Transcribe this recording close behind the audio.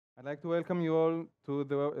I'd like to welcome you all to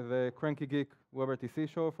the Kranky Geek WebRTC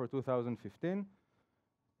Show for 2015.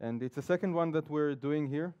 And it's the second one that we're doing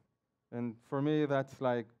here. And for me, that's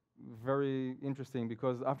like very interesting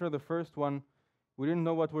because after the first one, we didn't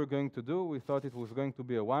know what we're going to do. We thought it was going to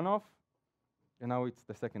be a one-off, and now it's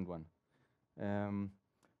the second one.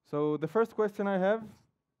 So the first question I have,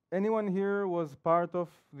 anyone here was part of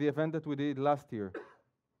the event that we did last year?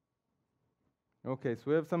 Okay, so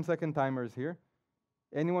we have some second timers here.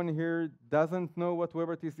 Anyone here doesn't know what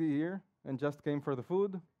WebRTC here and just came for the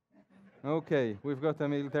food? Okay, we've got a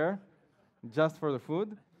meal there, just for the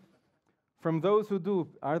food. From those who do,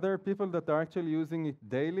 are there people that are actually using it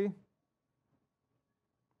daily?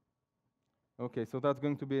 Okay, so that's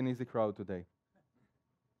going to be an easy crowd today.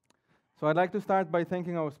 So I'd like to start by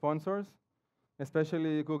thanking our sponsors,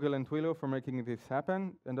 especially Google and Twilio for making this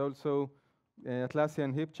happen, and also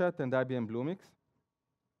Atlassian HipChat and IBM Bluemix.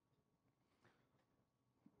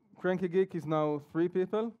 Kranky Geek is now 3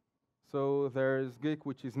 people. So there's Geek,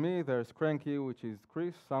 which is me, there's Kranky, which is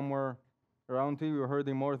Chris, somewhere around here. You heard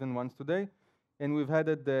him more than once today. And we've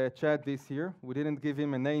added the chat this year. We didn't give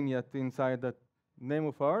him a name yet inside that name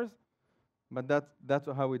of ours, but that's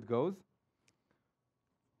how it goes.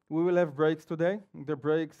 We will have breaks today. The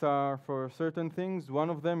breaks are for certain things.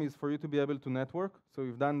 One of them is for you to be able to network. So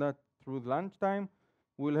we've done that through lunchtime.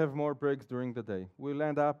 We'll have more breaks during the day. We'll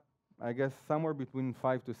end up, I guess, somewhere between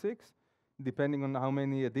 5 to 6, depending on how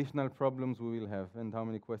many additional problems we will have and how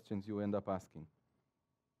many questions you end up asking.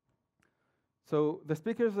 So the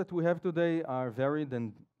speakers that we have today are varied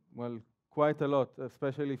and, well, quite a lot,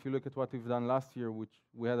 especially if you look at what we've done last year, which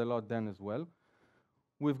we had a lot then as well.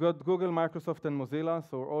 We've got Google, Microsoft, and Mozilla,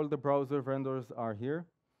 so all the browser vendors are here.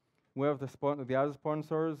 We have the other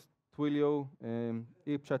sponsors, Twilio,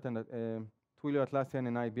 HipChat, and Twilio, Atlassian,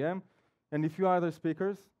 and IBM, and a few other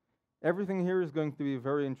speakers. Everything here is going to be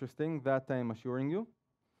very interesting, that I'm assuring you.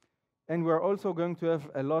 And we're also going to have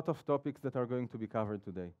a lot of topics that are going to be covered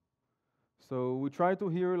today. So we tried to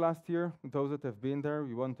hear last year, those that have been there,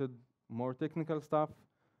 we wanted more technical stuff,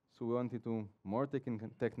 so we wanted to more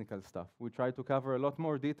technical stuff. We tried to cover a lot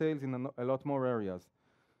more details in a lot more areas.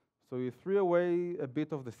 So we threw away a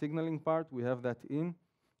bit of the signaling part, we have that in.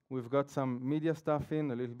 We've got some media stuff in,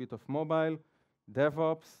 a little bit of mobile,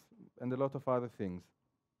 DevOps, and a lot of other things.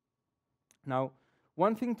 Now,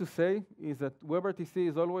 one thing to say is that WebRTC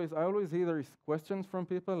is always, I always hear there is questions from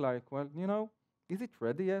people like, well, you know, is it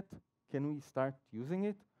ready yet? Can we start using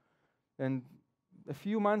it? And a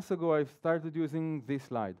few months ago, I started using this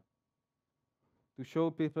slide to show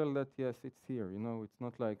people that, yes, it's here. You know, it's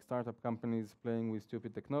not like startup companies playing with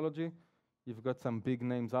stupid technology. You've got some big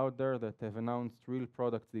names out there that have announced real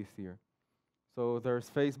products this year. So there's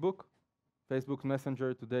Facebook. Facebook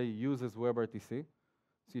Messenger today uses WebRTC.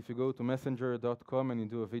 So if you go to messenger.com and you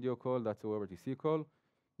do a video call, that's a WebRTC call.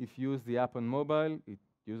 If you use the app on mobile, it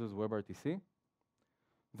uses WebRTC.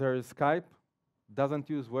 There is Skype, doesn't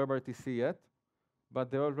use WebRTC yet,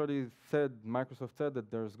 but they already said, Microsoft said that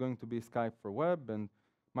there's going to be Skype for web, and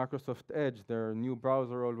Microsoft Edge, their new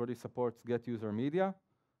browser, already supports Get User Media.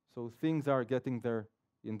 So things are getting there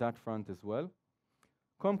in that front as well.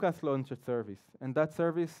 Comcast launched a service, and that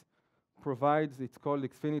service provides, it's called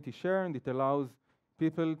Xfinity Share, and it allows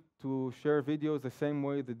people to share videos the same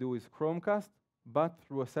way they do with Chromecast, but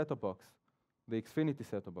through a set-top box, the Xfinity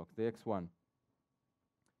set-top box, the X1.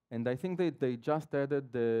 And I think they just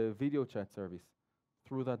added the video chat service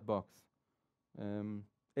through that box.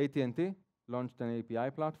 AT&T launched an API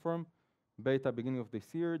platform, beta beginning of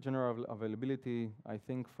this year, general availability, I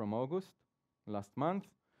think, from August, last month.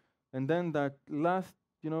 And then that last,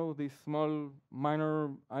 you know, this small minor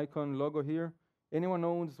icon logo here, anyone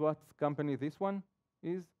knows what company this one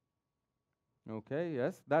is? Okay,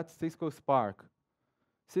 yes, that's Cisco Spark.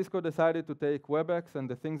 Cisco decided to take WebEx and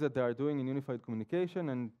the things that they are doing in unified communication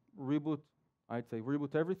and reboot, I'd say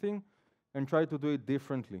reboot everything and try to do it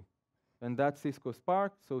differently. And that's Cisco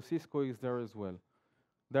Spark, so Cisco is there as well.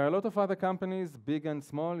 There are a lot of other companies, big and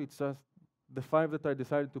small. It's just the 5 that I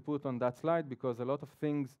decided to put on that slide because a lot of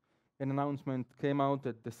things and announcement came out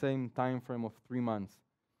at the same time frame of 3 months.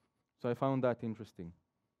 So I found that interesting.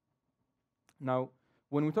 Now,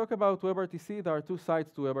 when we talk about WebRTC, there are 2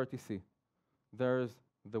 sides to WebRTC. There's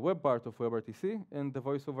the web part of WebRTC and the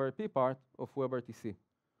voice over IP part of WebRTC.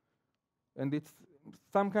 And it's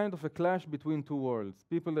some kind of a clash between 2 worlds.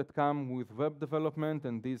 People that come with web development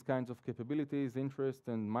and these kinds of capabilities, interest,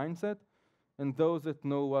 and mindset, and those that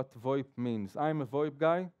know what VoIP means. I'm a VoIP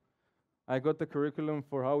guy. I got the curriculum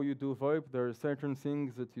for how you do VoIP. There are certain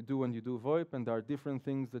things that you do when you do VoIP, and there are different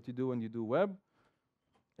things that you do when you do web.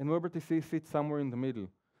 And WebRTC sits somewhere in the middle.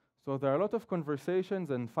 So there are a lot of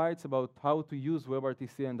conversations and fights about how to use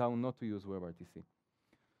WebRTC and how not to use WebRTC.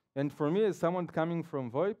 And for me, as someone coming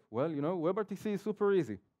from VoIP, well, WebRTC is super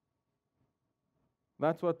easy.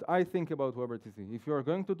 That's what I think about WebRTC. If you're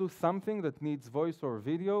going to do something that needs voice or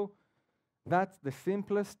video, that's the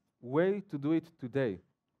simplest way to do it today.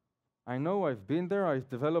 I know I've been there. I've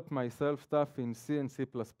developed myself stuff in C and C++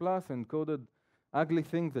 and coded ugly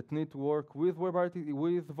things that need to work with WebRTC,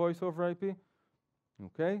 with voice over IP.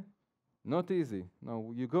 Okay? Not easy.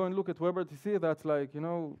 Now, you go and look at WebRTC, that's like,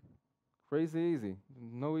 crazy easy.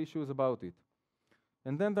 No issues about it.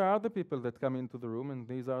 And then there are other people that come into the room, and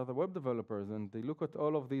these are the web developers, and they look at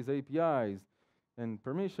all of these APIs and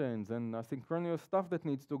permissions and asynchronous stuff that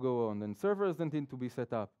needs to go on, and servers that need to be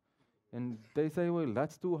set up. And they say, well,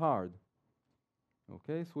 that's too hard.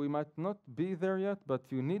 Okay, so we might not be there yet, but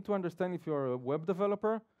you need to understand, if you're a web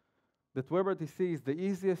developer, that WebRTC is the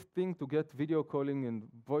easiest thing to get video calling and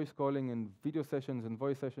voice calling and video sessions and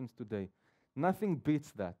voice sessions today. Nothing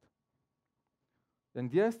beats that.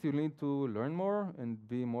 And yes, you need to learn more and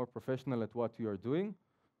be more professional at what you are doing.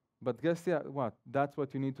 But guess what? That's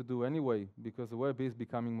what you need to do anyway, because the web is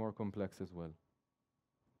becoming more complex as well.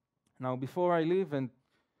 Now, before I leave and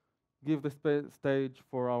give the stage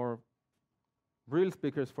for our real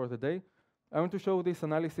speakers for the day, I want to show this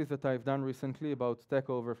analysis that I've done recently about Stack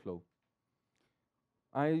Overflow.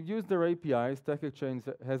 I used their API. Stack Exchange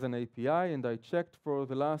has an API, and I checked for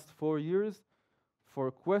the last 4 years for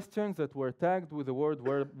questions that were tagged with the word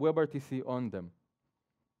WebRTC on them,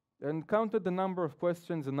 and counted the number of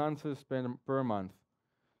questions and answers per month.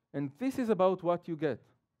 And this is about what you get.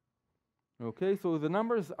 Okay, so the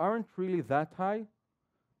numbers aren't really that high,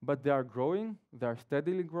 but they are growing. They are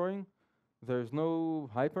steadily growing. There's no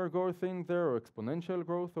hypergrowth thing there or exponential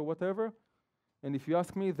growth or whatever. And if you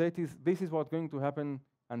ask me, this is what's going to happen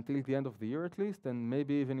until the end of the year at least, and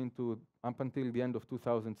maybe even up until the end of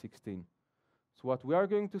 2016. So what we are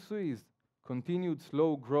going to see is continued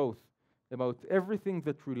slow growth about everything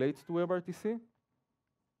that relates to WebRTC.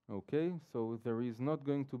 Okay, so there is not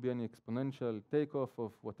going to be any exponential takeoff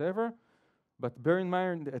of whatever, but bear in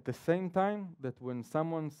mind at the same time that when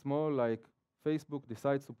someone small like Facebook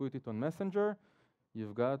decides to put it on Messenger,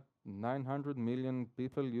 you've got 900 million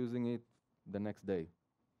people using it the next day.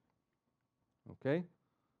 Okay?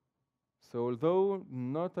 So although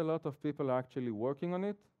not a lot of people are actually working on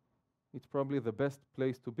it, it's probably the best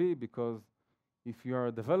place to be, because if you are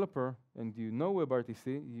a developer and you know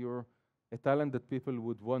WebRTC, you're a talent that people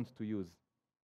would want to use.